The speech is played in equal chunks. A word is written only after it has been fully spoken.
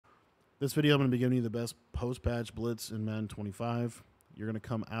This video, I'm going to be giving you the best post-patch blitz in Madden 25. You're going to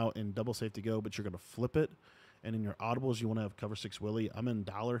come out in double safety go, but you're going to flip it. And in your audibles, you want to have cover 6 Willie. I'm in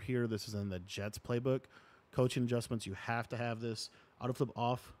dollar here. This is in the Jets playbook. Coaching adjustments, you have to have this. Auto flip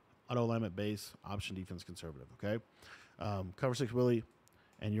off, auto alignment base, option defense conservative, okay? Cover 6 Willie,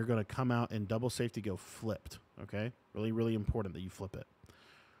 and you're going to come out in double safety go flipped, okay? Really, really important that you flip it.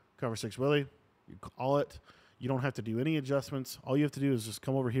 Cover 6 Willie, you call it. You don't have to do any adjustments. All you have to do is just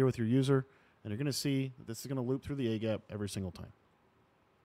come over here with your user, and you're going to see this is going to loop through the A-gap every single time.